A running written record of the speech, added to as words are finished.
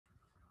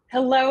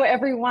Hello,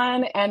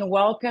 everyone, and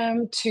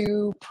welcome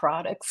to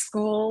Product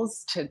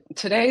Schools.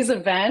 Today's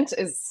event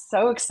is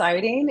so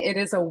exciting. It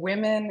is a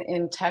Women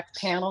in Tech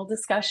panel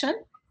discussion.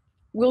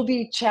 We'll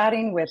be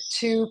chatting with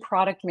two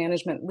product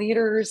management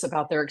leaders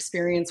about their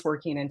experience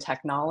working in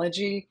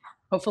technology.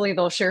 Hopefully,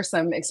 they'll share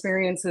some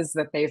experiences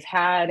that they've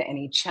had,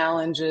 any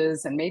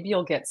challenges, and maybe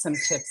you'll get some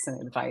tips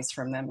and advice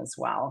from them as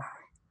well.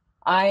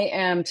 I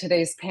am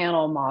today's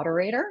panel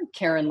moderator,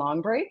 Karin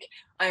Longbrake.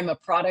 I'm a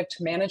product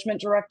management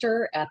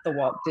director at the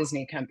Walt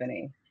Disney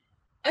Company.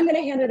 I'm going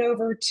to hand it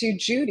over to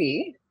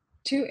Judy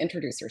to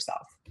introduce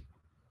herself.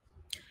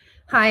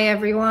 Hi,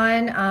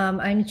 everyone.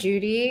 I'm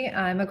Judy.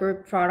 I'm a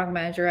group product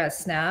manager at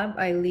Snap.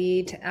 I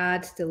lead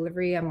ad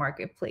delivery and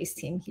marketplace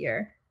team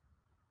here.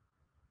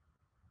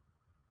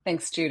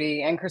 Thanks,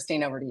 Judy. And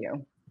Christine, over to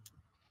you.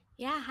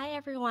 Yeah, hi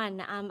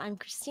everyone. I'm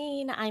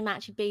Christine. I'm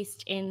actually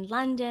based in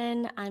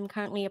London. I'm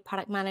currently a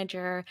product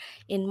manager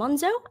in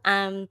Monzo.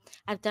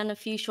 I've done a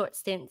few short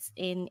stints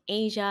in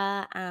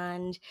Asia,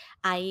 and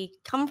I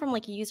come from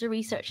like a user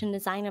research and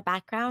designer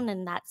background,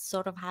 and that's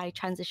sort of how I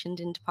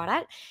transitioned into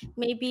product.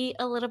 Maybe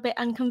a little bit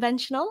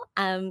unconventional,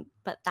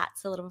 but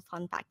that's a little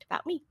fun fact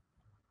about me.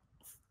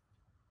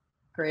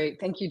 Great,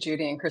 thank you,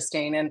 Judy and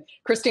Christine. And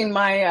Christine,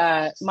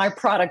 my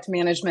product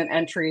management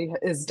entry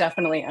is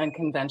definitely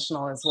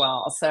unconventional as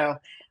well. So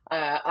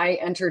I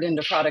entered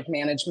into product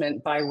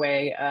management by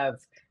way of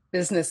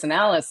business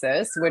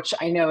analysis, which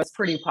I know is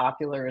pretty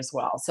popular as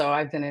well. So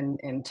I've been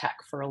in tech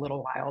for a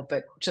little while,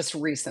 but just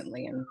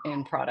recently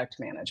in product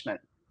management.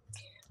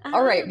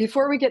 All right,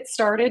 before we get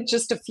started,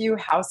 just a few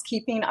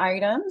housekeeping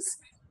items.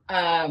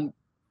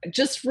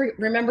 Just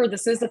remember,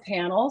 this is a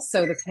panel,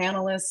 so the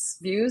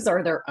panelists' views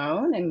are their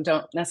own and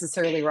don't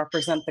necessarily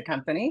represent the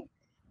company.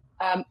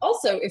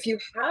 Also, if you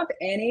have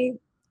any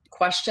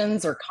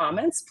questions or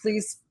comments,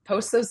 please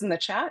post those in the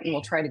chat and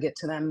we'll try to get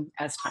to them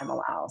as time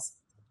allows.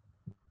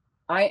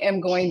 I am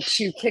going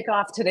to kick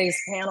off today's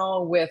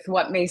panel with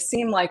what may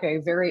seem like a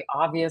very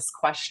obvious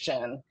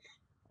question.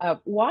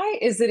 Why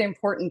is it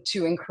important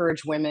to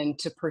encourage women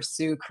to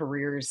pursue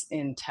careers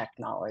in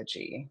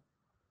technology?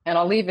 And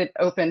I'll leave it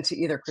open to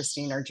either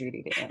Christine or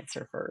Judy to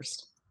answer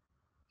first.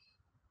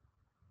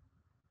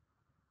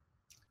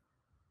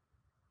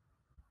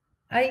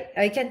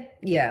 I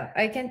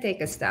can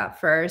take a stab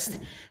first.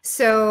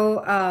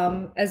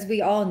 So as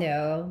we all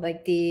know,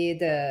 like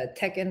the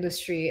tech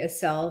industry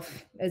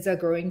itself is a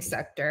growing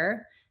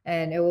sector,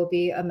 and it will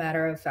be a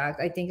matter of fact.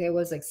 I think it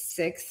was like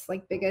sixth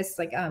biggest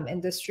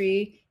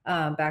industry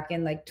back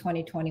in like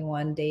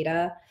 2021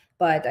 data.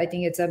 But I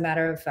think it's a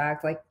matter of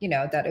fact,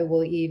 that it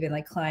will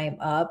even climb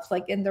up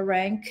in the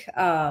rank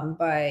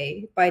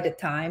by the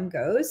time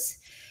goes.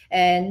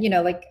 And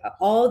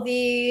all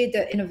the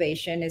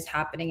innovation is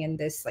happening in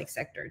this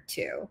sector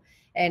too.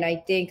 And I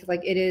think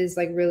it is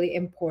really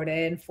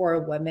important for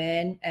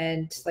women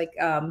and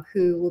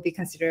who will be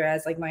considered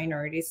as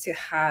minorities to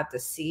have the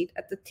seat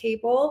at the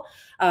table,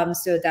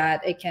 so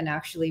that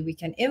we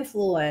can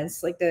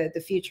influence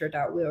the future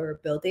that we're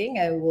building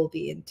and we'll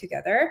be in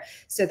together,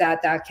 so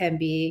that can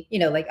be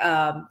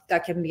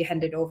that can be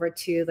handed over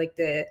to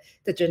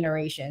the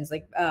generations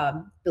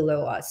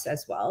below us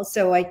as well.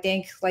 So I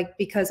think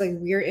because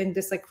we're in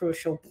this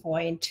crucial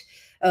point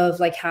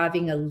of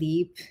having a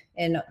leap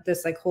in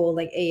this whole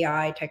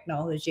AI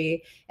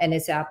technology and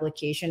its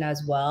application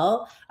as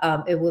well,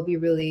 it will be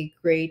really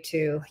great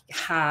to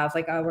have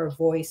our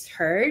voice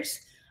heard,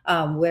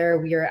 where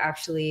we are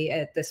actually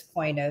at this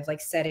point of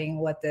setting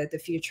what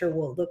the future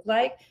will look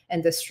like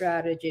and the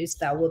strategies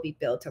that will be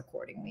built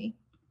accordingly.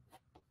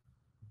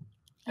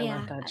 I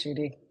love that,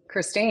 Judy.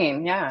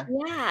 Christine, yeah.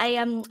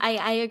 Yeah,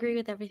 I agree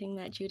with everything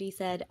that Judy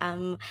said.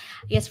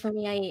 Yes, for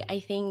me, I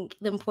think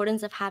the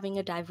importance of having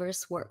a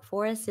diverse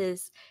workforce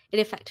is it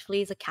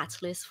effectively is a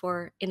catalyst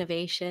for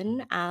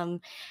innovation.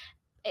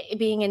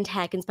 Being in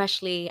tech,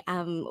 especially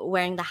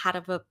wearing the hat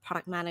of a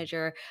product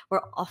manager,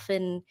 we're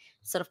often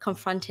sort of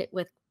confronted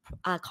with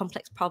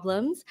complex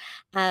problems,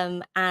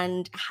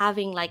 and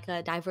having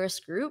a diverse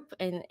group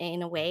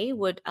in a way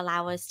would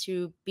allow us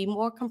to be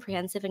more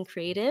comprehensive and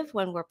creative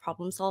when we're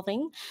problem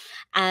solving.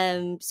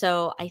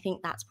 So I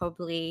think that's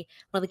probably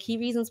one of the key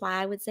reasons why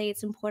I would say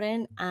it's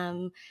important.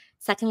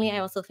 Secondly, I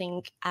also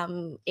think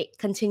it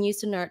continues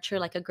to nurture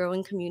a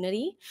growing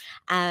community,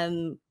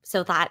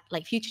 so that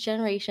future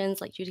generations,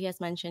 like Judy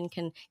has mentioned,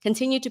 can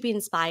continue to be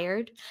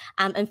inspired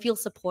and feel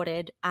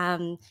supported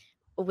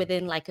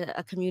within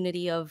a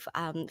community of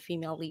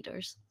female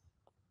leaders.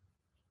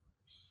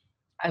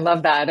 I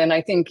love that. And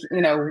I think,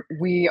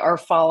 we are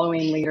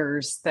following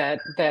leaders that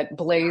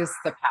blaze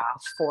the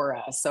path for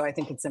us. So I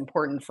think it's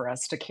important for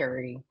us to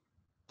carry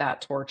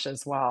that torch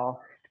as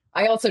well.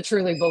 I also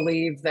truly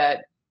believe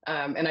that,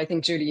 and I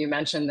think, Judy, you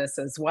mentioned this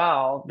as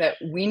well, that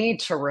we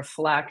need to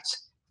reflect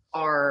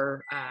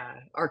our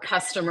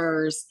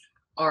customers,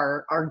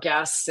 our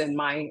guests in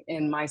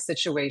my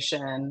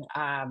situation.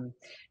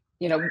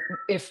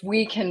 If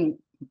we can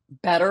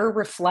better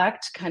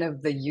reflect kind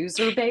of the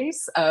user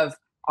base of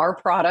our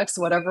products,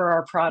 whatever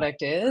our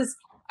product is,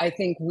 I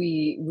think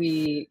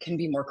we can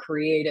be more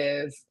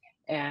creative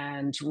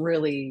and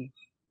really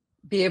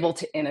be able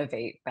to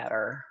innovate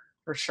better,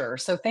 for sure.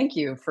 So thank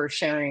you for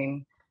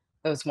sharing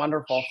those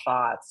wonderful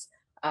thoughts.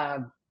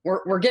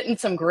 We're getting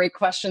some great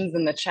questions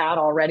in the chat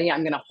already.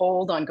 I'm going to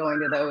hold on going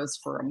to those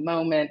for a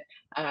moment.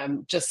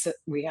 Just so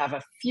we have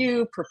a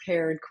few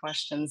prepared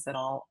questions that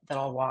I'll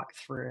walk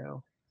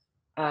through.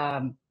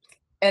 And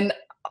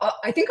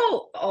I think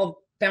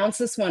I'll bounce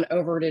this one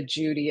over to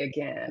Judy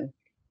again.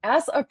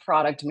 As a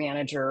product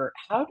manager,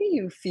 how do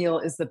you feel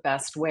is the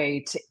best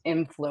way to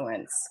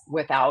influence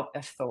without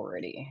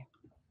authority?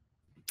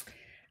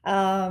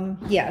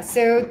 Yeah,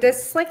 so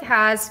this like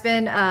has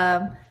been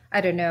I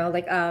don't know,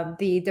 like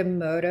the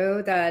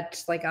motto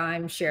that like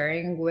I'm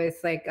sharing with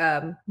like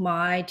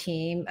my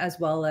team as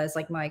well as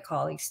like my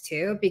colleagues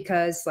too,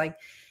 because like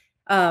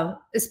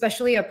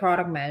especially a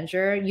product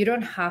manager, you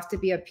don't have to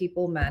be a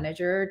people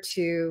manager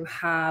to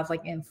have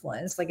like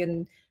influence, like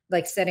in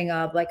like setting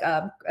up like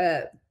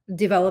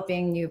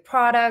developing new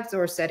products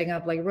or setting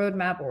up like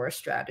roadmap or a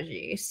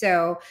strategy.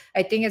 So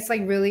I think it's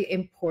like really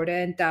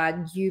important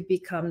that you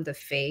become the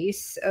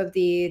face of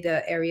the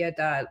area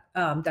that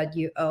that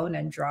you own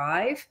and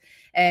drive.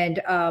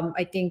 And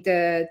I think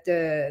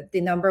the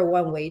number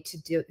one way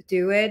to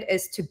do it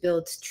is to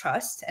build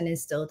trust and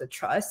instill the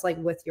trust like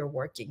with your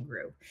working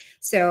group.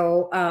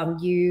 So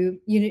you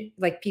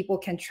like people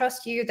can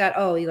trust you that,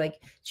 oh,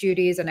 like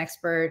Judy is an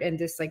expert in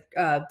this like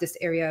this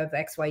area of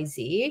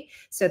XYZ.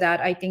 So that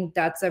I think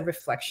that's a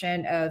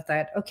reflection of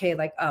that, okay,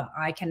 like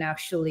I can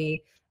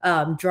actually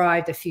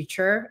drive the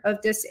future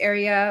of this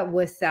area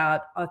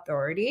without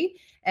authority.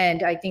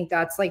 And I think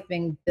that's like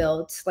being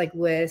built like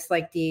with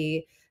like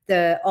the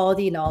all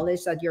the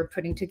knowledge that you're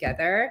putting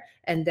together,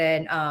 and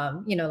then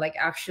you know, like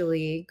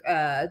actually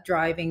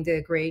driving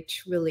the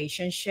great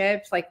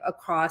relationships like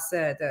across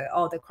the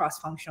all the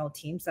cross-functional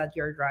teams that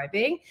you're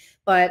driving.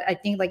 But I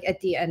think like at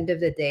the end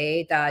of the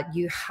day that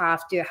you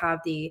have to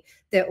have the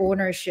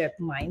ownership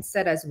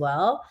mindset as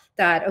well,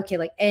 that okay,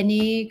 like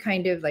any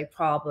kind of like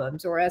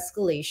problems or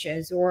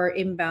escalations or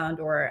inbound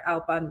or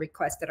outbound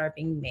requests that are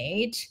being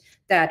made,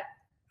 that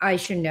I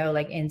should know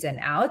like ins and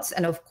outs.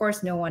 And of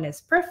course, no one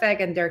is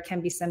perfect and there can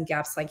be some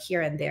gaps like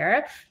here and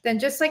there. Then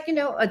just like, you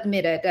know,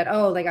 admit it that,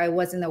 oh, like I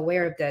wasn't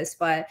aware of this,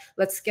 but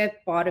let's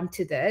get bottom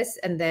to this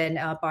and then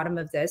bottom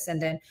of this. And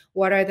then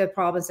what are the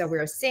problems that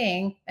we're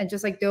seeing? And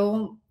just like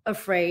don't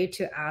afraid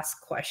to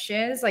ask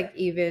questions, like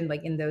even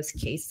like in those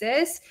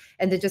cases.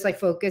 And then just like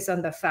focus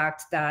on the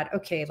fact that,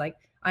 okay, like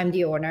I'm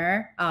the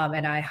owner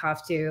and I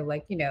have to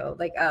like, you know,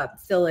 like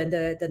fill in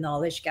the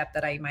knowledge gap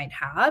that I might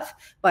have.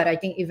 But I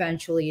think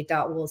eventually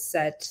that will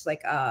set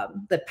like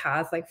the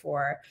path like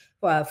for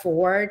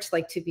forward,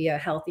 like to be a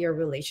healthier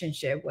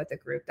relationship with the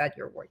group that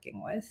you're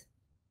working with.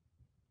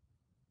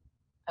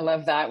 I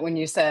love that when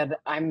you said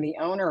I'm the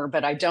owner,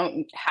 but I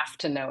don't have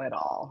to know it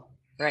all,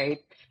 right?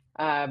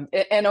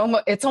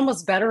 It's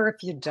almost better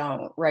if you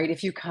don't, right?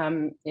 If you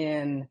come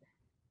in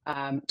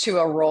to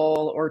a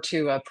role or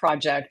to a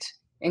project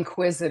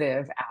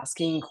inquisitive,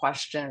 asking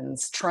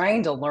questions,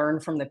 trying to learn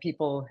from the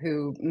people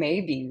who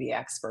may be the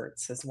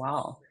experts as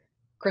well.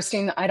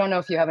 Christine, I don't know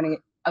if you have any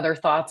other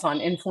thoughts on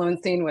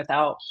influencing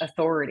without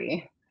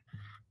authority.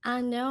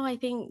 No, I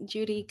think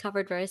Judy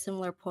covered very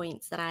similar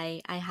points that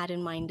I had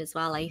in mind as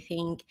well. I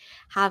think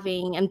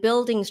having and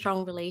building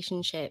strong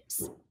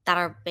relationships that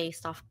are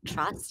based off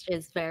trust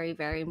is very,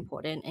 very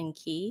important and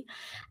key.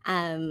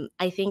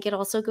 I think it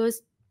also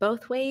goes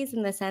both ways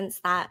in the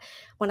sense that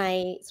when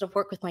I sort of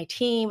work with my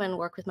team and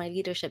work with my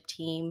leadership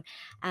team,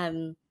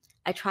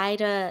 I try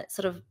to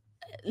sort of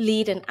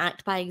lead and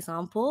act by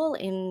example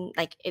in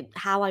like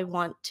how I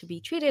want to be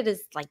treated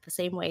is like the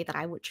same way that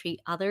I would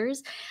treat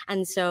others.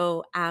 And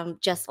so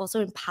just also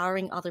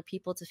empowering other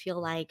people to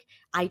feel like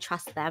I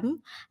trust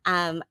them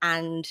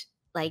and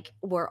like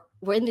we're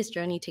in this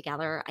journey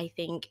together. I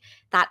think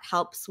that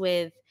helps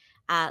with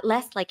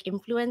less like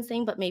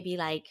influencing, but maybe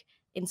like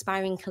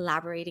inspiring,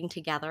 collaborating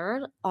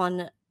together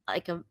on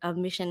like a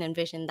mission and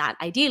vision that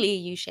ideally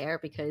you share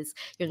because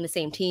you're in the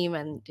same team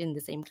and in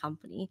the same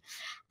company.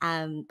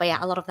 But yeah,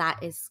 a lot of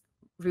that is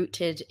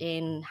rooted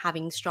in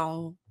having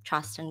strong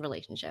trust and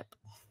relationship.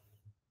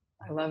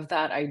 I love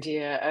that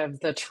idea of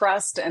the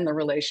trust and the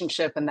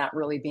relationship, and that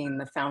really being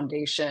the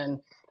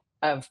foundation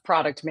of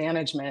product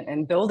management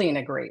and building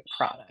a great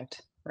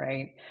product,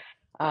 right?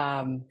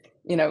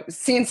 You know,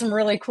 seeing some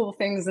really cool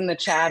things in the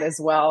chat as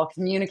well,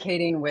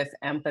 communicating with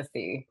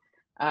empathy.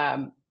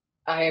 I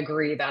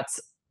agree, that's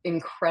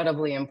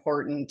incredibly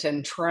important,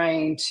 and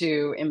trying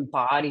to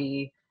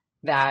embody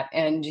that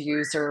end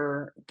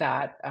user,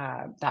 that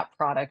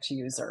product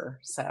user.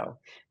 So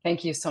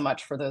thank you so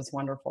much for those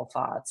wonderful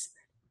thoughts.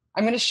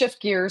 I'm going to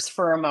shift gears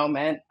for a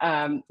moment.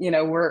 You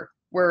know,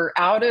 we're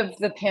out of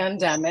the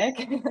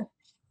pandemic,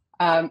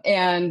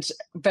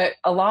 but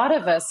a lot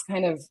of us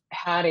kind of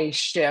had a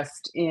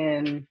shift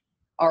in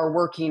our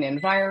working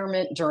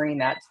environment during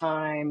that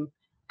time,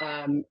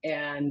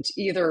 and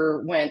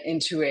either went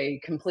into a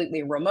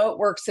completely remote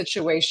work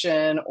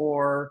situation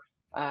or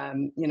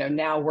you know,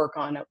 now work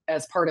on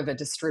as part of a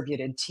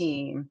distributed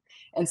team.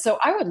 And so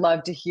I would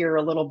love to hear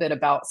a little bit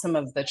about some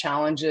of the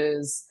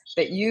challenges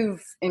that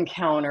you've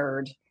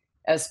encountered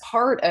as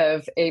part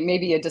of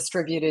maybe a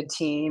distributed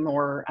team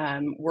or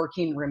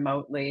working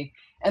remotely.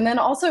 And then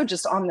also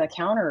just on the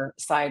counter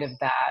side of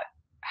that,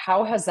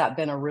 how has that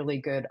been a really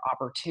good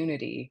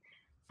opportunity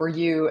for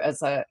you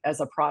as a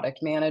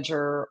product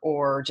manager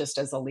or just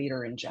as a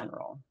leader in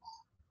general?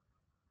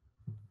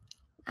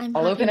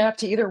 I'll open it up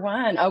to either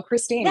one. Oh,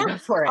 Christine, Yeah, go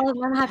for it.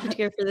 I'm happy to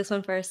go for this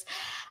one first.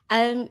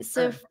 So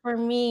Sure. for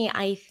me,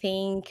 I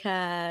think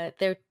there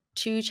are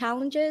two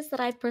challenges that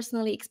I've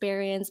personally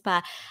experienced,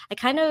 but I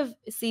kind of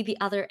see the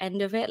other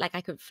end of it. Like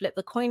I could flip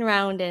the coin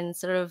around and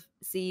sort of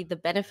see the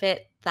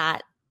benefit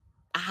that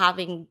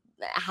having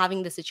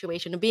the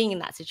situation or being in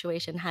that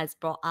situation has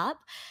brought up.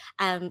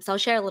 So I'll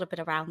share a little bit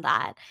around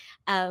that.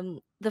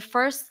 The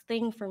first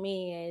thing for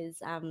me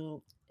is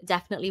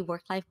definitely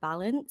work-life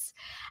balance.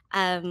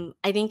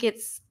 I think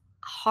it's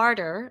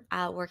harder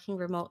working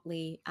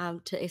remotely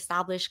to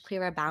establish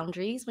clearer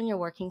boundaries when you're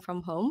working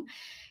from home,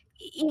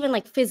 even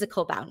like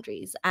physical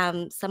boundaries.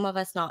 Some of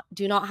us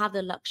do not have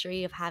the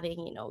luxury of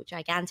having,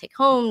 gigantic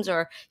homes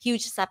or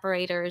huge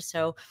separators.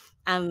 So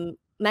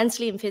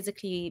mentally and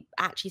physically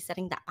actually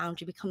setting that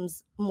boundary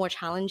becomes more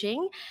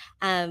challenging.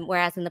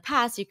 Whereas in the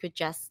past, you could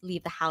just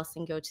leave the house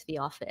and go to the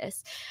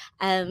office.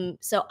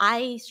 So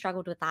I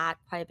struggled with that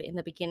quite a bit in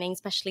the beginning,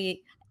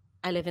 especially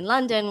I live in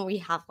London. We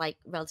have like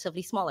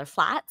relatively smaller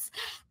flats.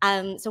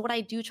 So what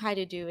I do try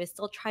to do is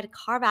still try to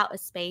carve out a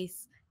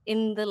space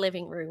in the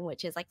living room,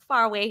 which is like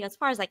far away as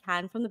far as I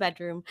can from the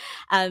bedroom.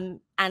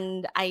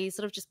 And I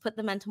sort of just put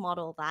the mental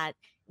model that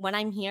when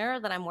I'm here,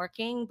 that I'm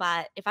working,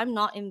 but if I'm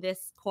not in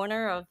this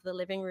corner of the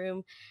living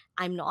room,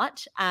 I'm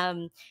not.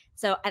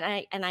 So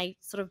I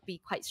sort of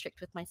be quite strict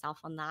with myself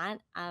on that.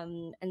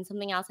 And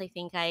something else I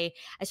think I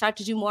start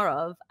to do more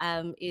of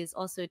is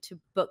also to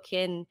book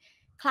in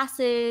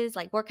classes,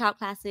 like workout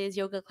classes,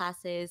 yoga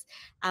classes.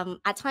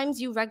 At times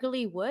you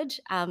regularly would,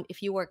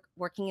 if you were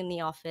working in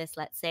the office,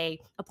 let's say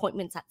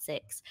appointments at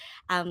 6.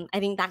 I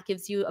think that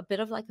gives you a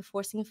bit of like a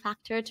forcing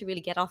factor to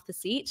really get off the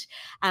seat.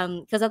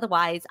 Because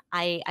otherwise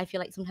I feel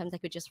like sometimes I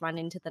could just run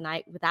into the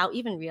night without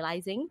even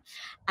realizing.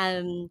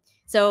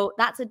 So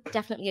that's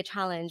definitely a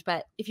challenge.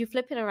 But if you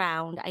flip it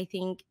around, I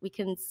think we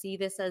can see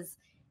this as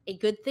a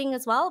good thing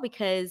as well,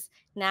 because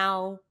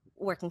now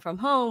working from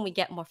home, we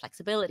get more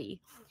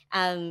flexibility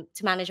to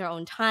manage our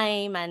own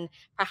time and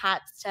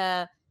perhaps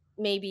to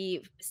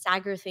maybe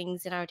stagger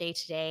things in our day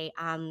to day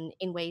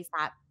in ways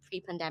that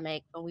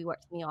pre-pandemic when we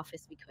worked in the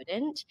office we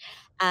couldn't.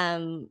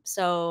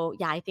 So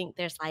yeah, I think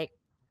there's like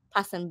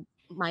plus and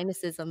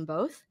minuses on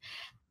both.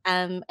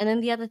 And then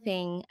the other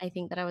thing I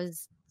think that I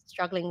was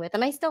struggling with,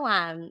 and I still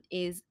am,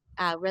 is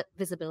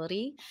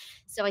visibility.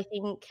 So I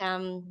think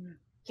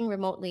working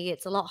remotely,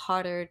 it's a lot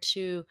harder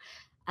to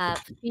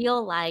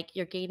feel like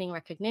you're gaining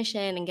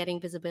recognition and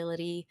getting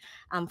visibility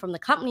from the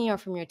company or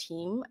from your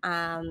team.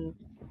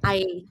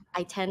 I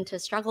tend to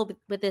struggle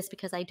with this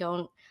because I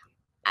don't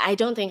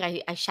think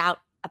I shout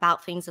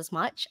about things as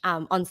much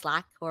on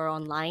Slack or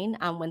online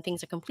when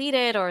things are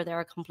completed or their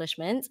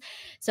accomplishments.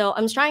 So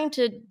I'm trying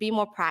to be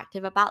more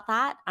proactive about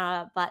that.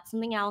 But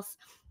something else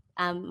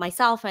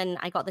myself, and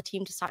I got the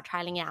team to start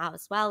trialing it out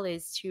as well,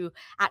 is to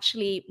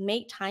actually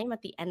make time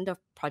at the end of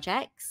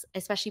projects,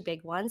 especially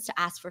big ones, to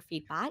ask for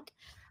feedback.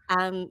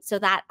 So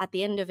that at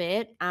the end of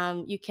it,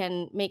 you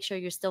can make sure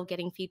you're still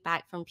getting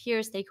feedback from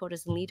peers,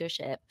 stakeholders, and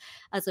leadership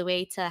as a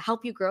way to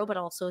help you grow, but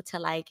also to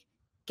like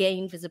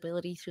gain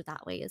visibility through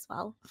that way as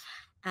well.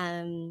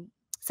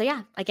 So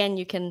yeah, again,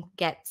 you can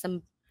get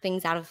some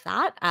things out of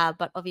that,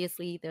 but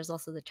obviously there's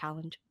also the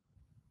challenge.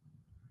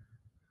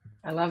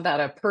 I love that,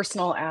 a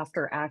personal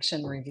after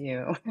action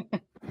review.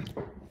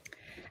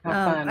 How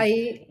fun.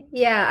 I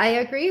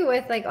agree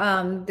with like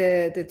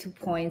the 2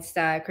 points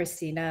that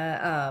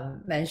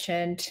Christina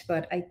mentioned,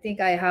 but I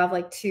think I have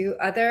like 2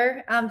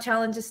 other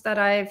challenges that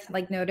I've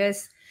like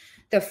noticed.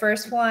 The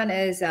first one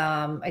is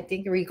I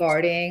think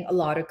regarding a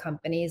lot of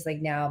companies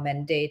like now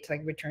mandate to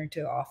like return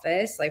to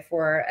office like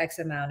for X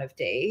amount of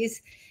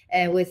days.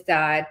 And with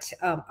that,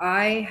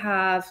 I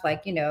have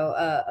like,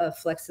 a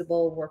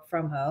flexible work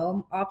from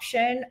home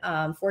option,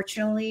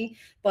 fortunately.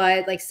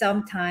 But like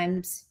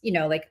sometimes,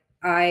 like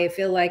I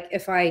feel like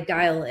if I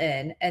dial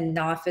in and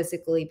not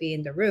physically be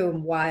in the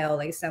room while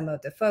like some of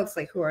the folks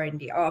like who are in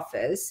the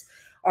office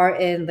are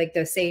in like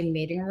the same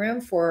meeting room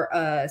for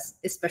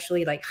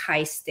especially like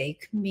high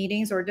stake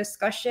meetings or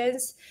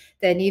discussions,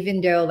 then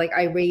even though like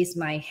I raise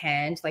my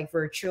hand like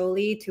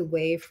virtually to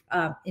wave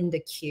in the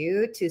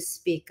queue to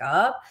speak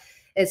up,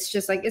 it's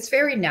just like it's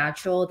very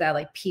natural that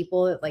like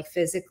people like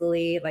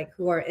physically like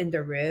who are in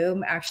the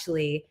room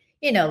actually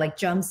like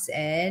jumps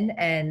in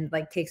and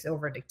like takes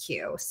over the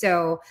queue.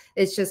 So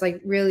it's just like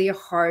really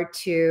hard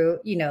to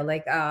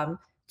like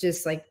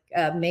just like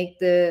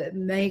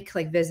make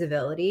like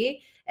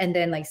visibility and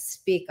then like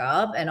speak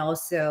up and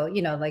also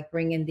like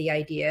bring in the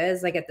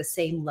ideas like at the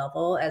same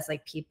level as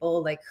like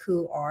people like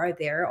who are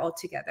there all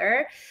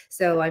together.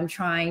 So I'm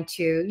trying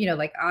to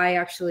like I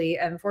actually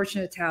am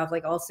fortunate to have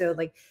like also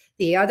like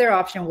the other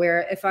option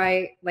where if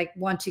I like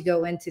want to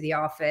go into the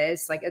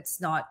office, like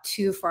it's not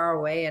too far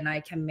away and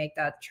I can make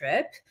that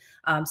trip.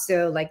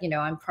 So like,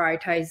 I'm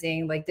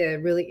prioritizing like the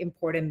really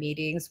important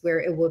meetings where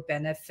it would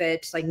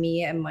benefit like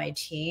me and my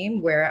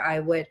team, where I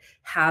would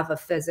have a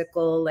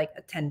physical like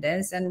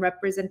attendance and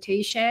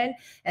representation.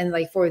 And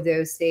like for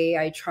those days,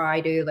 I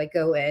try to like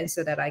go in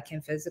so that I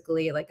can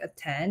physically like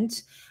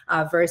attend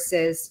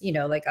versus,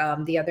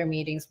 the other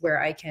meetings where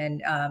I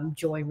can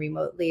join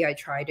remotely. I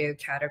try to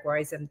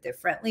categorize them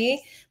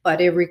differently,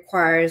 but it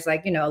requires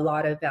like, a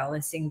lot of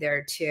balancing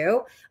there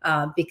too,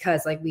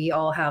 because like we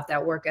all have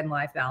that work and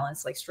life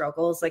balance like struggles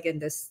like in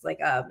this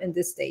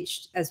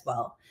stage as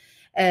well.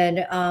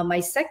 And my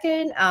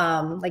second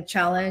like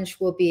challenge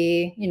will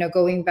be,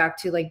 going back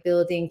to like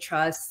building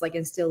trust, like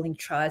instilling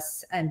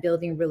trust and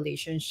building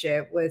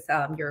relationship with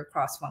your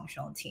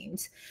cross-functional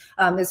teams.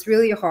 It's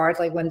really hard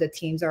like when the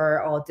teams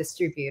are all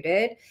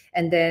distributed,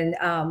 and then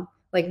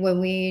like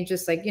when we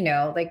just like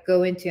like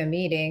go into a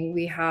meeting,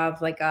 we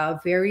have like a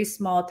very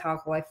small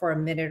talk like for a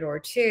minute or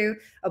two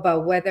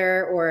about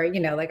weather or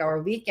like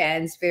our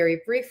weekends very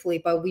briefly,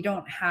 but we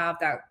don't have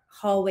that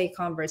hallway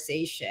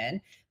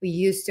conversation we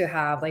used to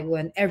have like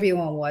when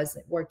everyone was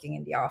working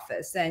in the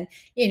office. And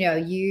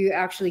you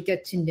actually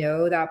get to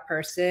know that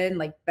person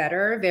like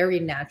better very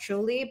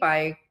naturally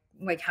by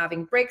like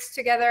having breaks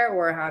together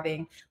or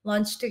having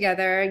lunch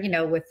together,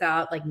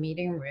 without like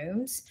meeting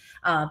rooms.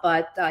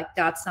 But like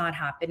that's not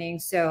happening.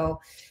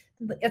 So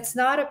it's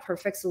not a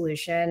perfect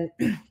solution,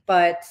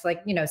 but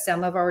like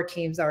some of our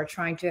teams are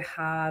trying to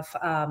have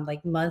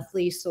like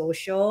monthly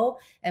social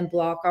and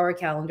block our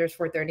calendars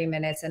for 30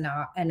 minutes and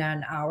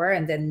an hour,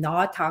 and then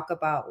not talk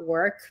about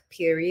work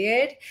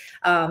period,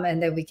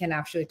 and then we can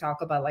actually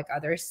talk about like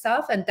other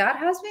stuff, and that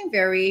has been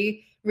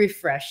very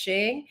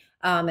refreshing.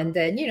 And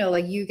then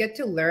like you get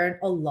to learn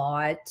a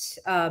lot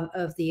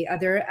of the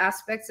other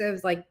aspects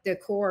of like the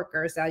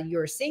coworkers that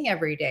you're seeing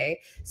every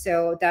day.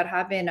 So that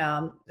have been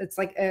it's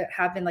like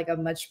have been like a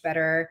much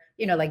better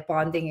like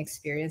bonding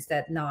experience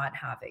than not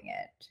having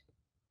it.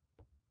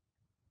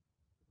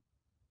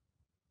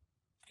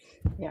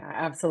 Yeah,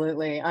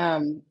 absolutely.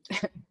 And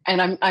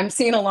I'm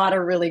seeing a lot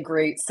of really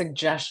great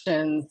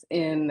suggestions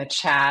in the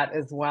chat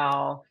as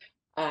well.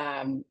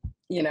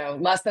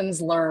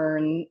 Lessons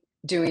learned,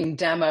 doing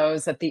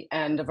demos at the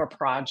end of a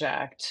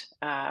project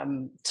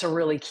to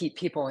really keep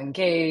people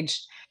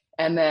engaged,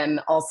 and then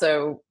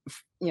also,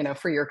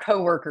 for your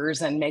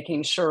coworkers and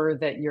making sure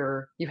that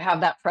you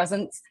have that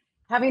presence.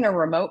 Having a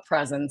remote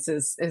presence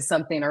is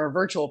something, or a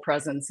virtual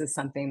presence is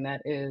something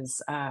that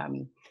is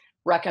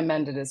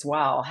recommended as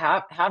well.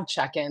 Have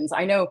check-ins.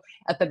 I know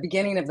at the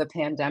beginning of the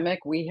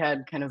pandemic, we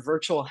had kind of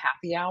virtual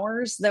happy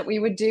hours that we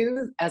would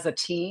do as a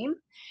team.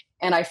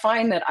 And I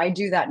find that I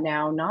do that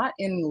now, not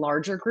in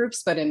larger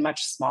groups, but in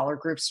much smaller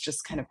groups,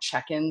 just kind of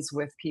check-ins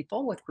with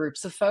people, with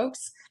groups of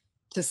folks,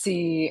 to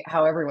see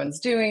how everyone's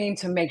doing,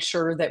 to make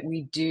sure that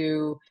we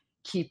do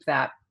keep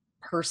that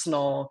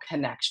personal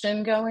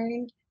connection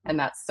going and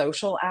that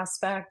social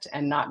aspect,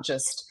 and not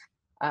just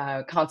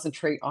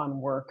concentrate on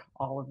work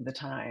all of the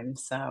time.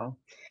 So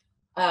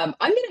I'm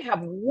going to have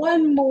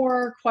one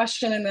more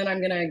question, and then I'm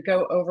going to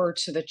go over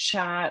to the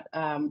chat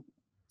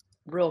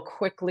real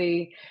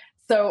quickly.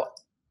 So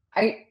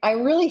I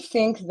really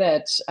think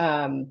that,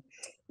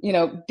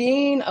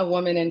 being a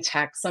woman in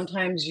tech,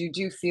 sometimes you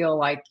do feel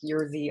like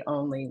you're the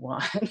only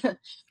one.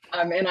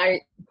 And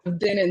I've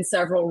been in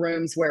several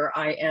rooms where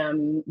I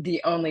am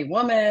the only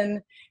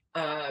woman.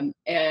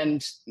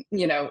 And,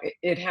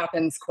 it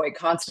happens quite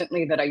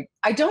constantly that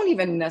I don't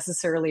even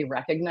necessarily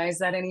recognize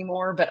that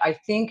anymore. But I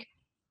think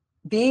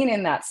being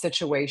in that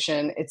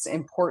situation, it's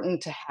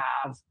important to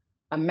have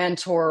a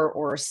mentor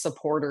or a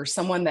supporter,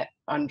 someone that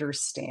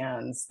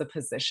understands the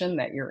position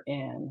that you're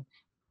in.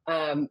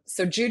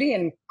 So Judy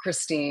and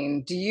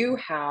Christine, do you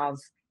have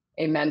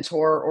a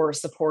mentor or a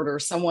supporter,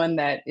 someone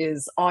that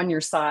is on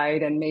your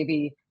side, and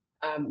maybe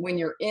when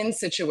you're in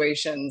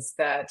situations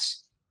that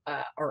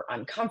are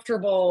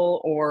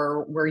uncomfortable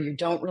or where you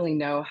don't really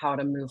know how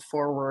to move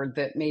forward,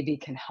 that maybe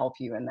can help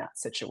you in that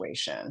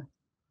situation?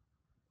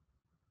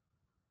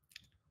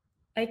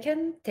 I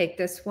can take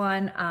this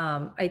one.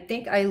 I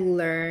think I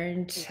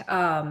learned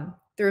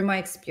through my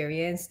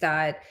experience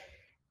that,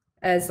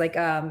 as like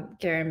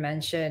Karen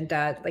mentioned,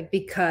 that like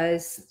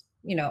because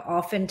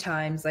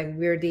oftentimes like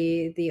we're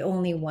the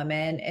only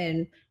women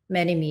in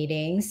many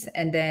meetings,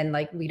 and then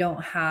like we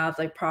don't have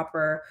like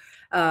proper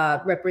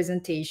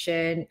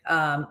representation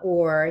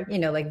or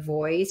like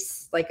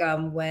voice like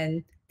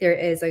when there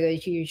is like a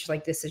huge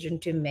like decision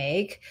to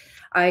make.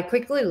 I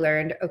quickly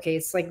learned, okay,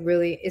 it's like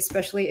really,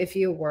 especially if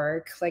you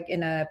work like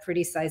in a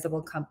pretty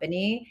sizable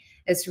company,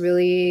 it's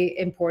really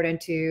important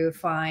to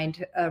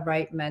find a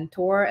right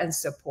mentor and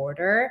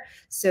supporter,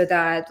 so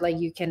that like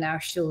you can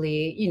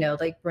actually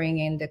like bring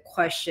in the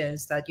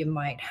questions that you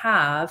might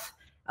have,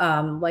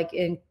 like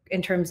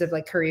in terms of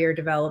like career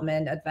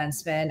development,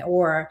 advancement,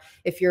 or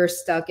if you're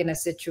stuck in a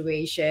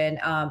situation,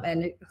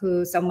 and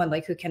someone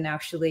like who can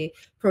actually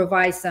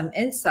provide some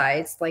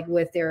insights like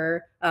with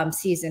their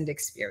seasoned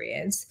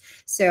experience.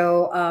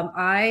 So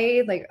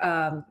I like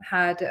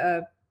had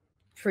a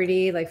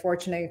pretty like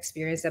fortunate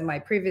experience at my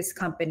previous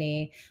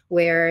company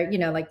where, you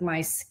know, like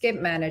my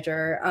skip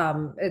manager,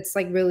 it's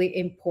like really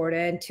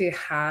important to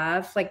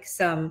have like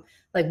some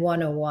like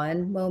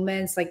one-on-one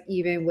moments, like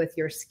even with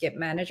your skip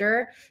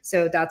manager.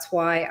 So that's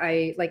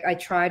why I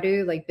try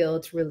to like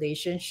build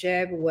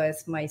relationship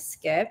with my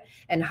skip.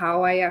 And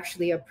how I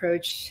actually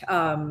approach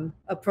and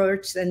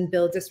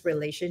build this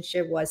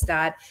relationship was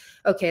that,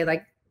 okay,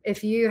 like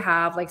if you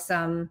have like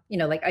some, you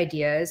know, like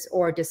ideas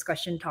or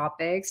discussion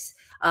topics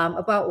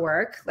about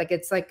work, like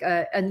it's like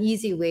an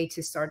easy way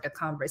to start the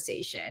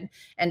conversation,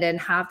 and then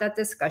have that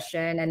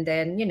discussion, and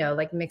then, you know,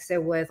 like mix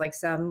it with like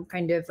some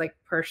kind of like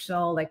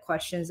personal like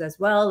questions as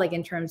well, like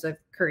in terms of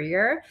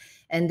career.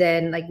 And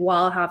then like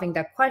while having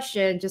that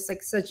question, just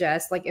like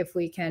suggest like if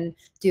we can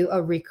do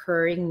a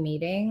recurring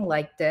meeting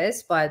like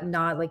this, but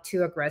not like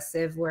too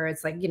aggressive where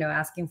it's like, you know,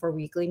 asking for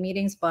weekly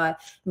meetings,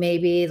 but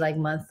maybe like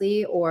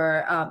monthly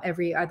or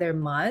every other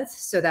month,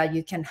 so that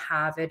you can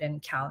have it in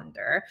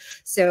calendar.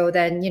 So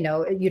then, you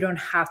know, you don't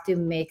have to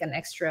make an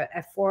extra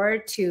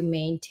effort to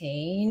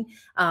maintain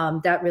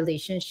that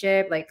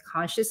relationship like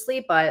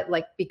consciously, but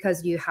like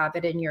because you have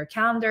it in your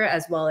calendar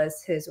as well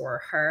as his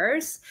or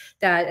hers,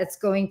 that it's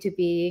going to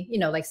be, you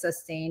know, like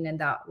sustained in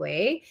that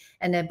way.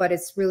 And then, but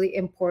it's really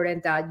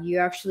important that you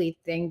actually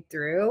think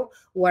through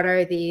what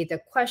are the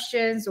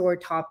questions or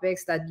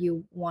topics that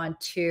you want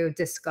to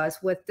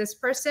discuss with this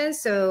person,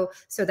 so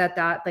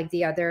that like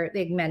the other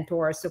like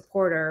mentor or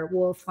supporter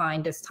will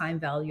find this time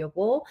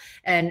valuable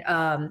and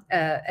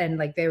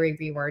like very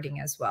rewarding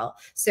as well.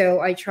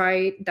 So I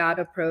tried that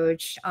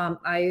approach.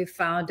 I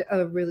found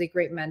a really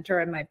great mentor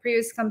at my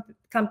previous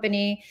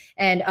company,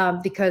 and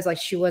because like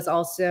she was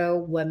also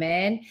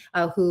woman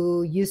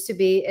who used to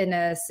be in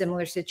a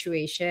similar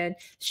situation,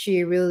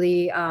 she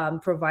really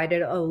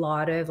provided a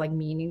lot of like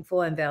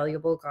meaningful and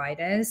valuable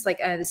guidance,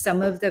 like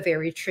some of the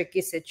very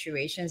tricky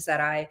situations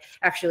that I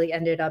actually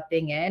ended up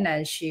being in,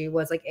 and she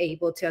was like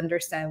able to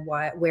understand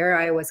where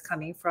I was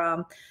coming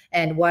from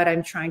and what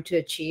I'm trying to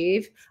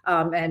achieve,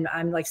 and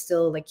I'm like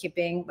still like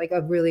keeping like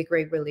a really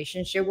great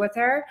relationship with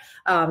her.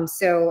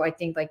 So I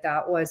think like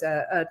that was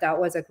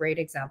a great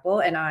example,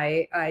 and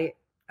I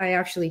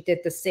actually did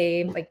the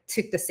same, like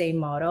took the same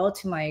model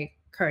to my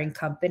current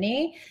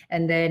company,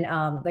 and then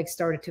like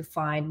started to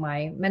find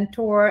my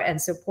mentor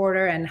and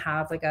supporter and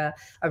have like a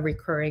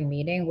recurring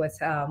meeting with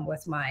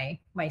my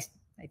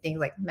I think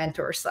like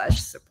mentor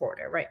slash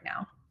supporter right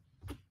now.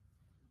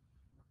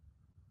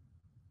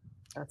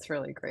 That's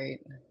really great.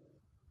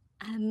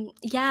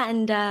 Yeah,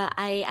 and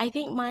I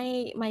think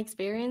my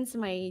experience,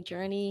 my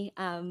journey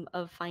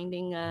of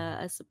finding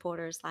a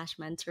supporter slash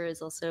mentor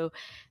is also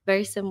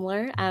very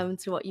similar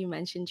to what you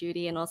mentioned,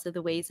 Judy, and also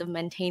the ways of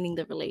maintaining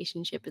the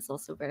relationship is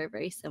also very,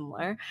 very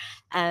similar.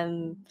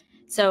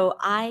 So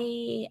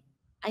I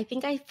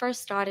think I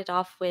first started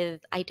off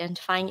with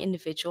identifying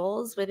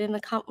individuals within the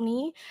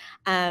company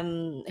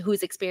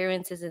whose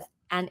experiences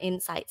and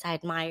insights I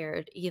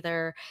admired.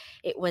 Either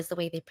it was the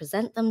way they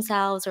present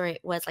themselves, or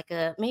it was like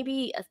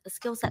maybe a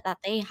skill set that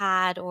they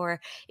had, or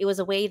it was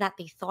a way that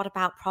they thought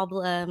about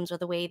problems, or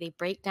the way they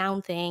break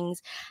down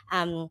things.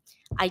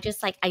 I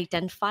just like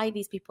identify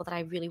these people that I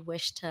really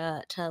wish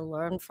to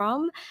learn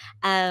from,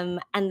 and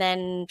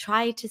then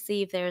try to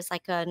see if there's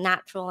like a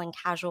natural and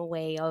casual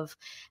way of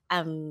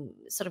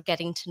sort of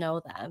getting to know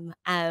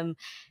them.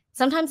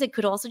 Sometimes it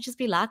could also just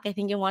be luck. I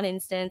think in one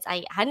instance,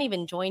 I hadn't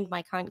even joined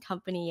my current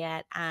company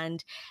yet,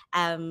 and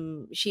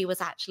she was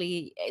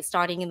actually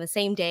starting in the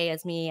same day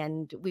as me,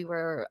 and we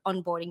were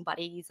onboarding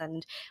buddies,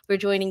 and we're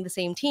joining the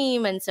same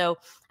team. And so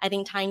I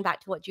think tying back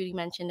to what Judy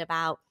mentioned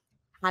about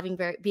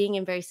being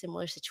in very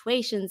similar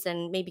situations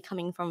and maybe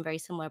coming from very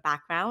similar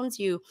backgrounds,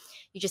 you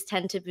just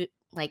tend to be,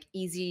 like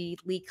easily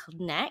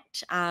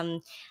connect.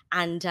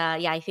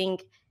 Yeah, I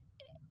think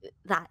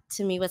that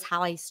to me was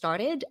how I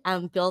started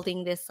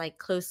building this like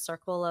close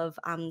circle of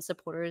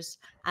supporters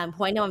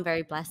who I know I'm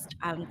very blessed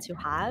to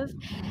have.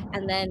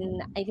 And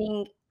then I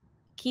think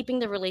keeping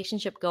the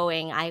relationship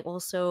going, I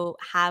also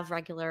have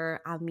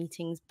regular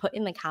meetings put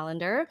in the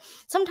calendar.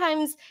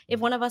 Sometimes if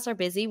one of us are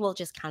busy, we'll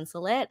just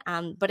cancel it.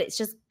 But it's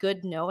just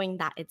good knowing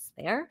that it's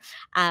there.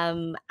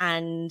 And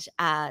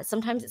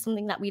sometimes it's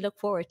something that we look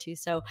forward to.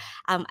 So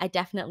I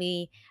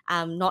definitely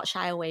not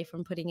shy away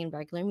from putting in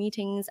regular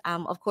meetings.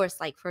 Of course,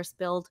 like first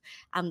build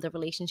the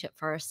relationship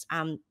first.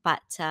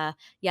 But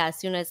yeah, as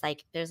soon as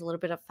like there's a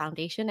little bit of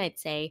foundation, I'd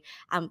say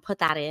put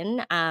that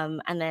in.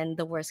 And then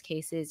the worst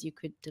case is you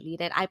could delete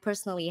it. I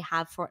personally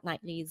have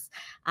fortnightlies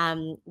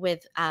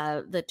with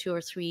the 2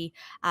 or 3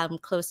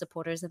 close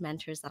supporters and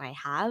mentors that I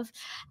have.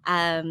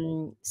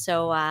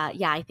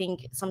 Yeah, I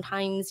think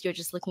sometimes you're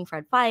just looking for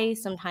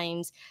advice.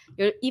 Sometimes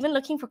you're even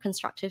looking for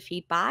constructive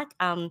feedback.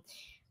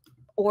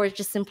 or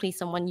just simply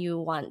someone you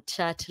want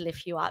to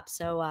lift you up.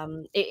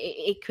 So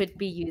it could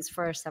be used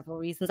for several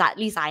reasons. At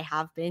least I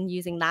have been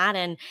using that,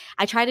 and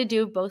I try to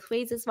do both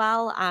ways as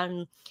well.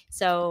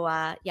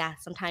 So yeah,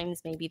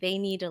 sometimes maybe they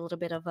need a little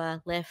bit of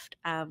a lift.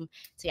 So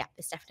yeah,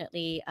 it's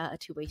definitely a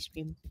two-way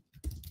stream.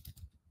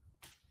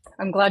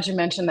 I'm glad you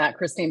mentioned that,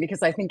 Christine,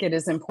 because I think it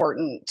is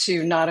important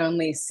to not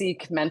only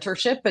seek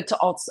mentorship, but to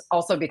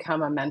also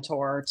become a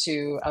mentor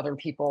to other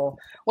people,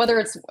 whether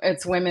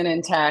it's women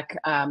in tech,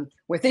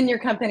 within your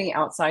company,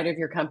 outside of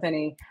your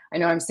company. I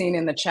know I'm seeing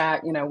in the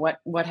chat,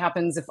 what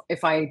happens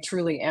if I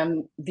truly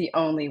am the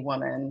only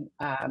woman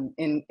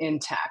in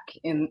tech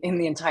in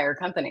the entire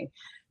company.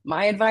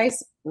 My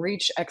advice,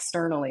 reach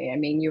externally. I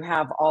mean, you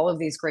have all of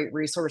these great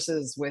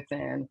resources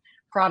within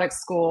Product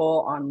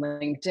School, on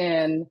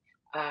LinkedIn.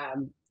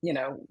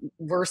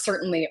 We're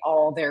certainly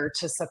all there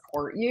to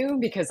support you,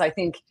 because I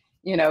think,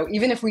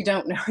 even if we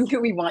don't know you,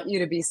 we want you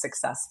to be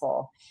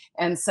successful.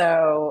 And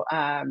so,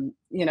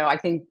 I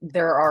think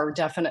there are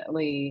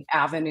definitely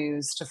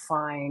avenues to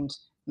find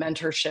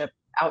mentorship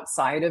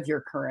outside of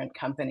your current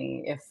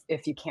company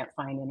if you can't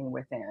find any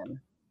within.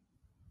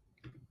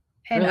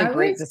 And really I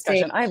great would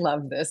discussion. say, I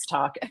love this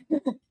talk.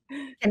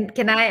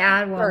 can I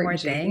add one Sorry, more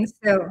thing? Judy.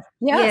 So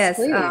Yes,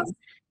 yes, please.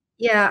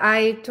 yeah,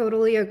 I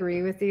totally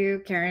agree with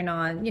you, Karen,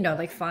 on,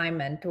 like find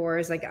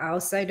mentors like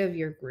outside of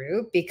your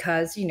group,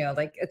 because,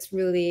 like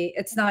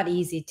it's not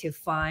easy to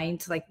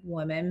find like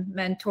women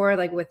mentor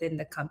like within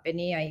the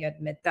company. I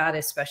admit that,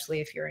 especially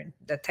if you're in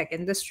the tech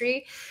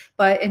industry.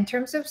 But in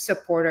terms of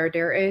supporter,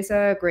 there is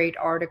a great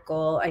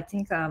article. I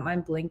think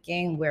I'm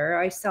blinking where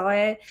I saw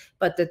it,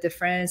 but the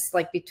difference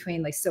like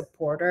between like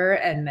supporter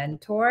and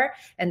mentor,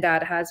 and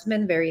that has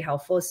been very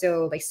helpful.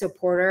 So like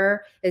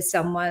supporter is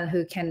someone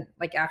who can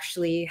like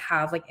actually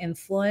have like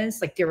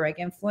influence, like direct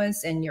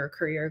influence in your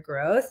career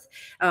growth.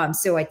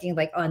 So I think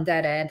like on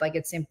that end, like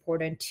it's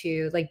important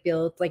to like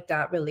build like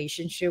that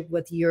relationship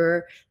with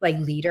your like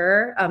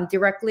leader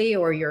directly,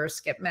 or your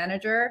skip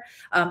manager.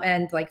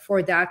 And like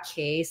for that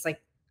case,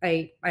 like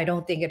I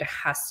don't think it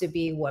has to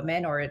be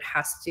women, or it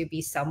has to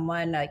be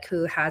someone like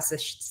who has the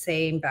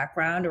same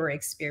background or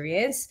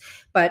experience,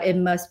 but it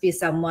must be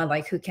someone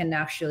like who can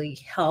actually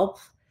help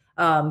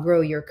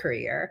grow your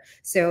career.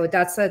 So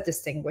that's a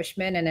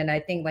distinguishment. And then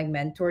I think like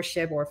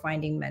mentorship or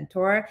finding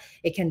mentor,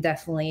 it can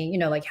definitely,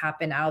 like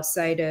happen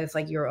outside of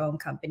like your own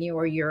company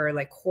or your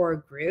like core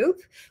group,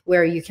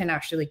 where you can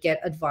actually get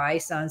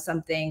advice on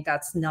something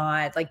that's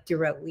not like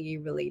directly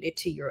related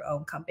to your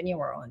own company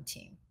or own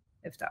team,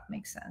 if that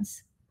makes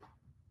sense.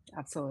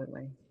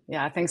 Absolutely.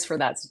 Yeah, thanks for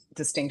that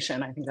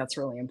distinction. I think that's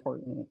really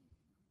important.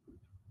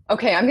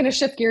 Okay, I'm going to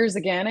shift gears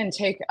again and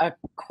take a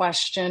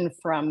question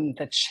from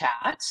the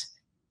chat.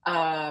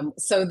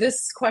 So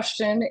this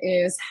question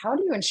is, how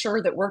do you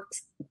ensure that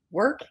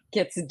work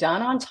gets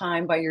done on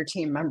time by your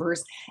team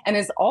members and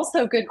is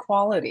also good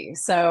quality?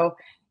 So,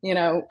 we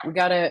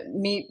got to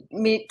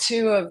meet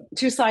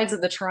two sides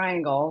of the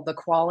triangle, the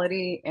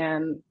quality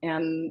and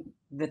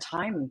the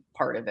time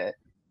part of it.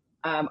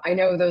 I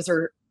know those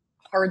are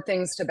hard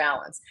things to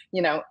balance.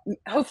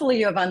 Hopefully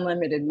you have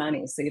unlimited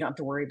money, so you don't have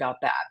to worry about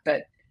that.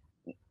 But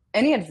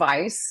any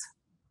advice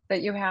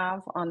that you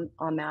have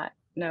on that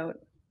note?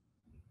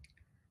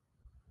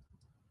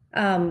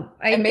 I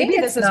and maybe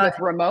think this it's is not. with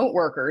remote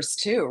workers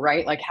too,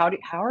 right? Like how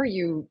are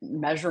you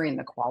measuring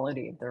the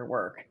quality of their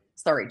work?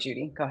 Sorry,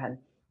 Judy, go ahead.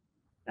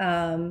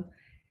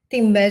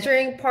 The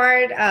measuring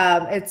part,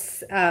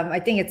 I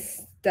think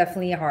it's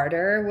definitely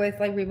harder with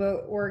like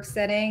remote work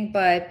setting,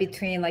 but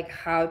between like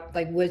how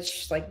like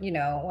which like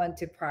want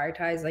to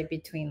prioritize like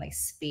between like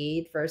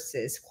speed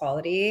versus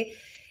quality,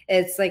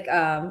 it's like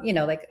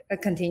like a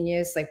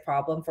continuous like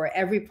problem for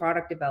every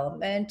product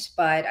development.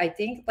 But I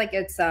think like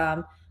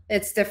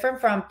it's different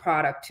from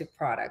product to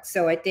product.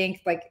 So I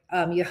think like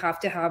you have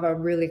to have a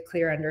really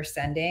clear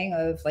understanding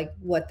of like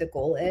what the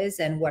goal is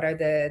and what are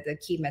the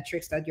key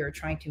metrics that you're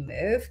trying to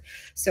move.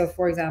 So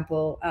for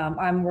example,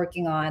 I'm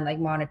working on like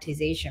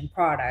monetization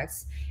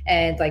products,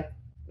 and like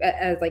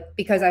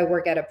because I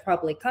work at a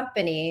public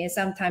company,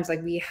 sometimes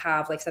like we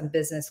have like some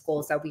business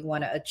goals that we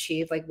want to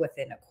achieve like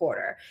within a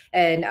quarter.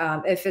 And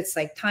if it's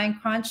like time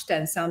crunch,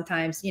 then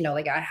sometimes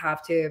like I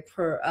have to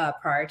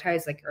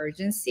prioritize like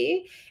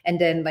urgency, and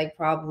then like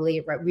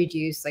probably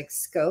reduce like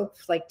scope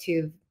like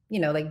to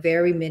like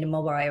very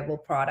minimal viable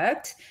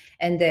product,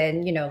 and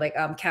then like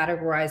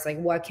categorize like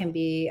what can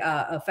be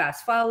a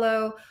fast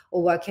follow,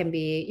 or what can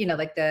be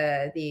like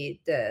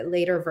the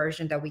later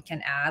version that we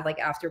can add like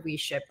after we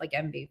ship like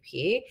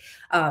MVP,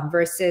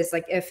 versus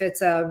like if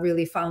it's a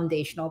really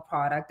foundational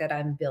product that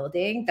I'm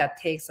building that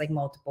takes like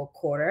multiple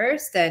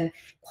quarters, then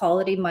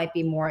quality might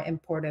be more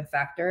important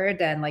factor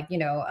than like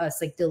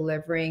us like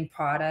delivering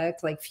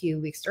product like few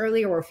weeks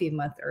earlier or a few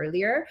months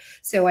earlier.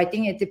 So I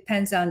think it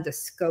depends on the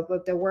scope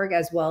of the work,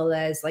 as well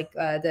as like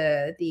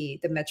the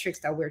metrics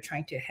that we're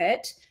trying to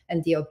hit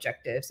and the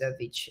objectives of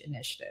each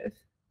initiative.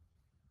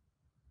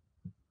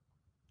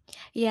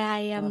 Yeah,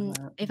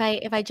 if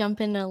I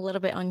jump in a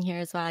little bit on here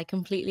as well, I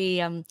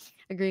completely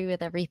agree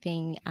with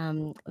everything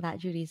that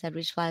Judy said,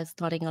 which I was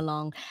nodding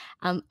along.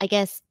 I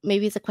guess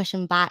maybe it's a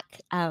question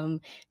back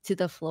to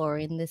the floor,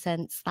 in the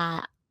sense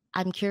that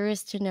I'm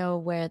curious to know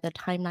where the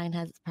timeline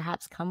has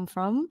perhaps come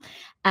from.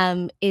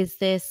 Is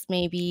this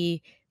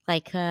maybe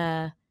like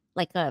a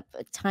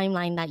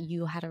timeline that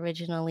you had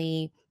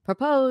originally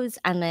proposed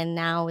and then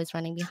now is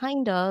running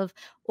behind of,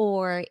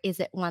 or is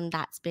it one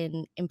that's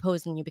been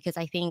imposed on you? Because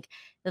I think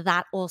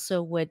that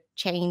also would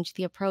change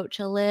the approach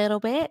a little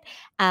bit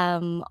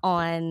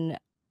on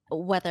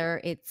whether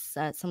it's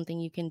something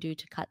you can do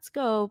to cut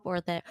scope,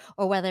 or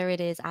whether it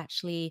is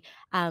actually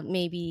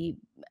maybe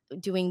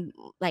doing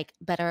like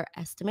better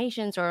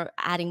estimations or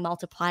adding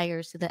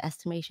multipliers to the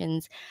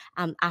estimations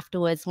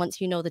afterwards, once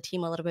you know the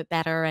team a little bit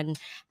better and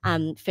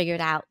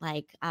figured out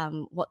like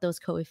what those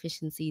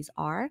coefficiencies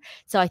are.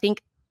 So I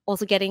think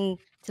also getting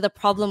to the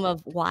problem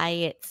of why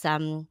it's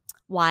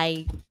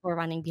why we're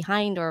running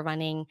behind or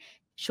running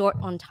short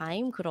on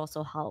time could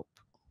also help.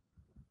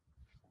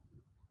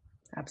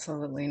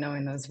 Absolutely,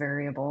 knowing those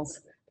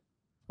variables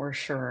for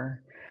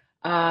sure.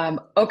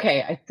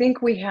 Okay, I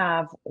think we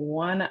have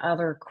one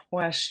other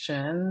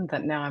question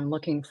that now I'm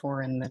looking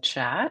for in the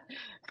chat.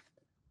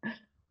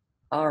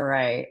 All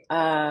right.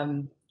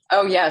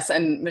 Oh, yes,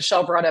 and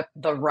Michelle brought up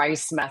the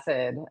RICE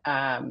method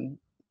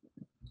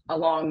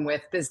along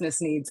with business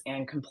needs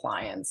and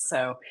compliance.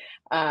 So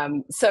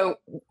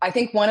I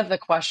think one of the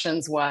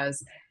questions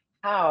was,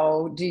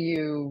 how do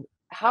you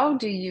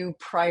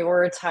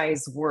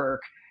prioritize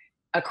work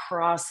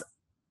across,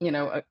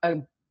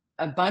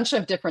 a bunch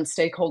of different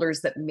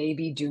stakeholders that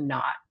maybe do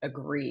not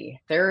agree?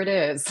 There it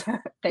is.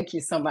 Thank you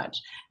so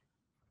much.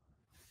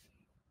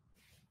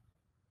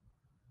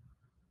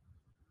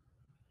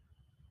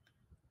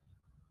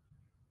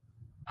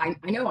 I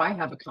know I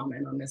have a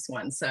comment on this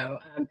one. So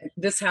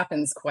this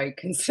happens quite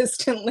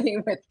consistently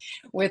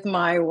with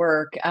my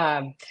work,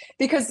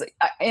 because,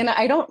 and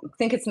I don't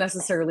think it's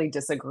necessarily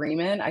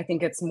disagreement. I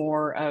think it's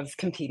more of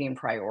competing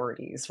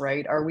priorities,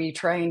 right? Are we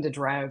trying to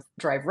drive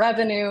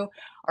revenue?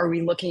 Are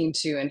we looking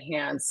to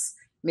enhance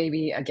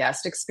maybe a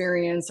guest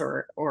experience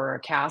or a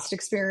cast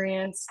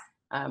experience?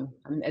 I'm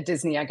at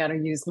Disney, I got to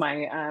use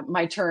my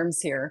my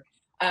terms here.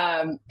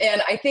 And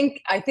I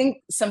think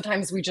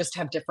sometimes we just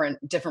have different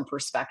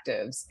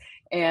perspectives,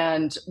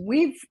 and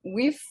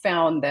we've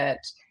found that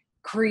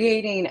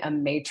creating a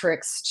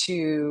matrix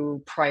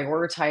to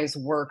prioritize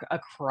work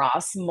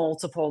across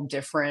multiple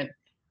different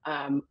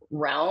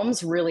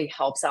realms really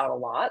helps out a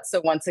lot.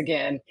 So once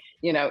again,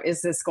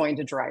 is this going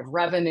to drive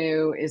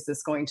revenue? Is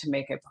this going to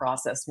make a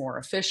process more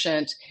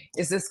efficient?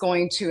 Is this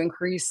going to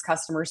increase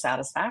customer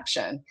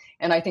satisfaction?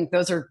 And I think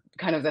those are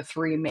kind of the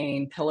three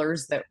main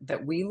pillars that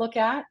we look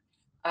at.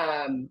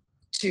 And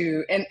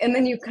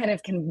then you kind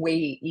of can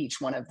weigh each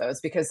one of those,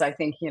 because I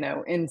think,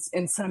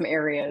 in some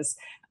areas,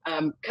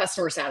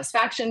 customer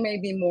satisfaction may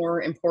be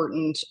more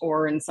important,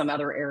 or in some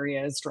other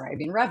areas,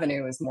 driving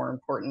revenue is more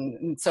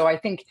important. And so I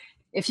think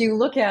if you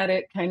look at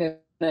it kind of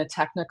in a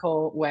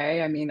technical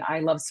way, I mean, I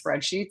love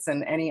spreadsheets,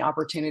 and any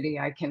opportunity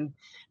I can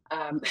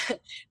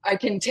I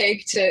can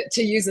take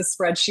to use a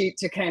spreadsheet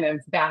to kind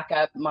of back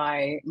up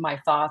my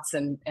thoughts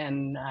and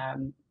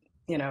the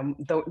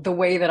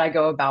way that I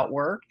go about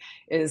work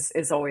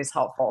is always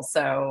helpful.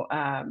 So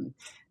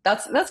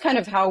that's kind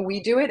of how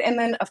we do it. And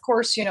then of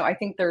course, I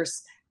think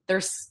there's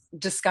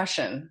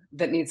discussion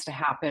that needs to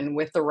happen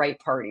with the right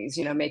parties,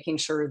 making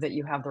sure that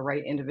you have the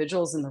right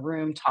individuals in the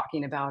room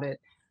talking about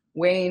it,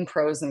 weighing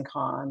pros and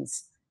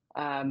cons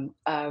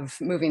of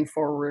moving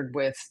forward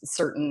with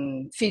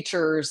certain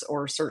features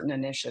or certain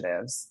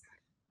initiatives.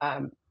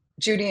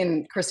 Judy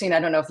and Christine,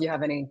 I don't know if you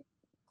have any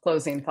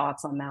closing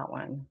thoughts on that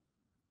one.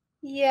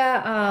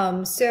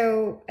 Yeah,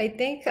 so I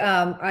think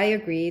I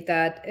agree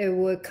that it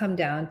would come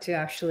down to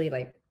actually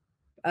like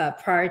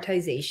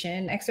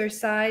prioritization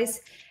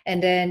exercise.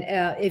 And then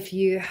if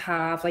you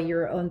have like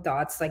your own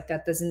thoughts, like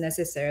that doesn't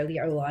necessarily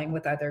align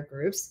with other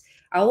groups,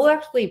 I will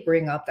actually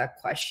bring up that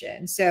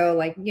question. So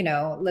like,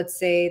 let's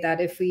say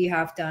that if we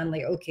have done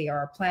like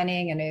OKR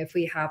planning, and if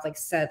we have like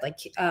set like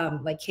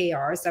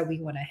KRs that we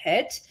want to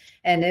hit,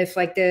 and if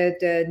like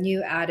the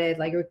new added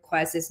like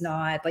request is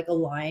not like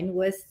aligned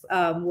with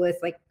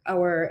like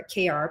our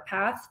KR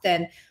path,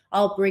 then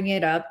I'll bring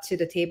it up to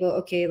the table.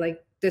 Okay,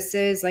 like this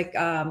is like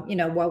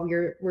what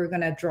we're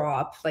gonna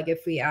drop like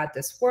if we add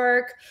this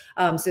work.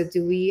 So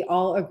do we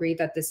all agree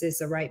that this is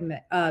the right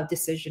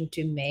decision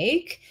to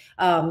make?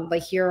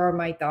 Like here are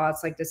my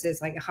thoughts, like this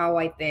is like how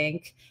I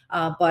think,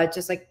 but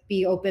just like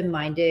be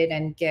open-minded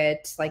and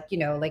get like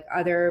like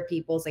other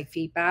people's like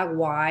feedback,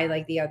 why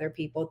like the other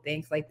people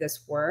think like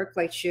this work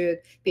like should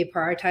be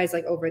prioritized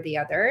like over the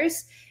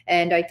others.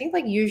 And I think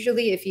like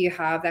usually if you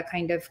have that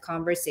kind of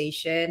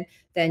conversation,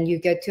 then you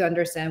get to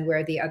understand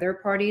where the other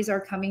parties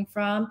are coming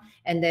from,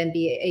 and then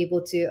be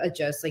able to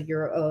adjust like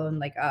your own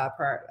like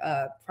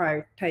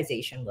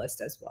prioritization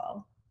list as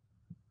well.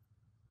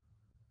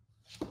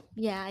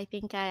 Yeah, I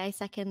think I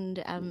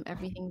second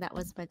everything that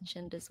was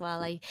mentioned as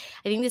well. I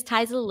think this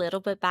ties a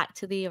little bit back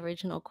to the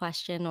original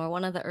question or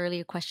one of the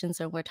earlier questions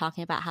when we're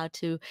talking about how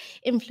to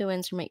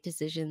influence or make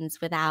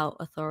decisions without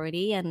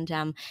authority. And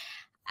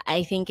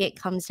I think it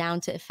comes down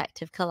to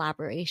effective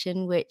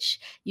collaboration, which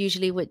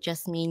usually would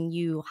just mean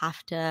you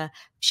have to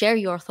share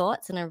your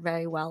thoughts in a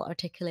very well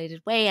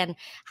articulated way and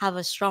have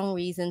a strong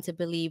reason to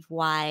believe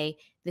why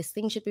this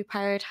thing should be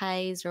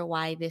prioritized or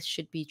why this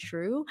should be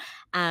true.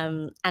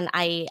 And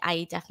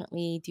I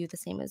definitely do the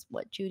same as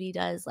what Judy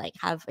does, like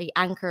have a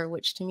anchor,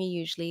 which to me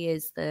usually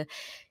is the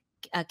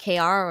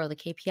KR or the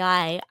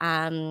KPI,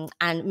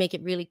 and make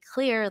it really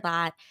clear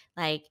that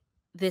like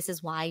this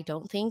is why I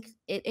don't think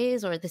it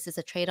is, or this is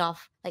a trade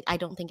off. Like I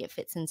don't think it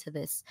fits into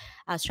this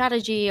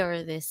strategy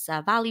or this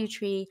value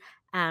tree.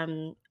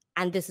 Um,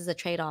 and this is a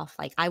trade off.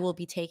 Like I will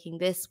be taking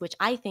this, which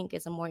I think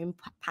is a more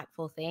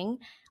impactful thing,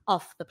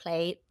 off the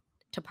plate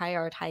to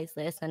prioritize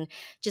this, and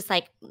just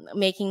like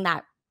making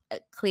that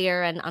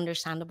clear and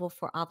understandable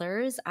for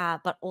others,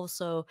 but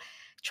also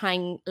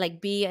trying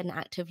like be an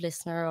active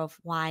listener of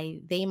why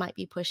they might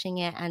be pushing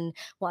it and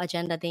what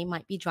agenda they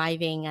might be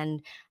driving.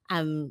 And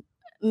um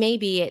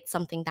maybe it's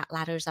something that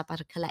ladders up at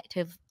a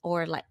collective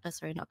or like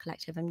sorry, not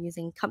collective, I'm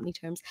using company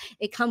terms,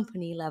 a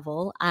company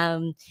level.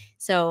 Yeah,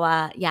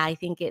 I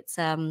think it's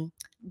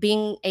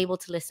being able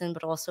to listen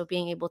but also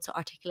being able to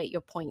articulate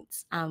your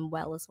points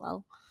well as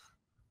well.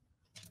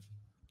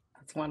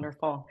 That's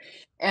wonderful.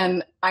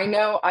 And I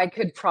know I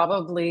could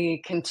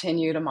probably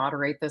continue to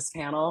moderate this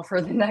panel for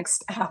the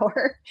next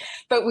hour,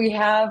 but we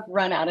have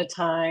run out of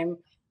time.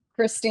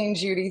 Christine,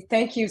 Judy,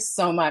 thank you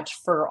so much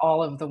for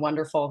all of the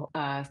wonderful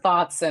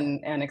thoughts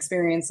and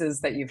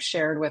experiences that you've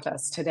shared with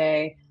us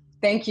today.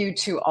 Thank you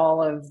to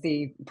all of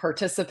the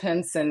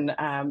participants and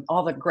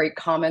all the great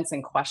comments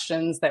and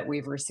questions that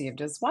we've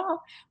received as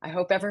well. I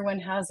hope everyone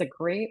has a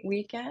great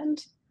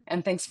weekend,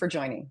 and thanks for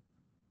joining.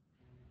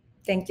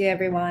 Thank you,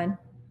 everyone.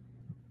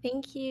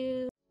 Thank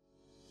you.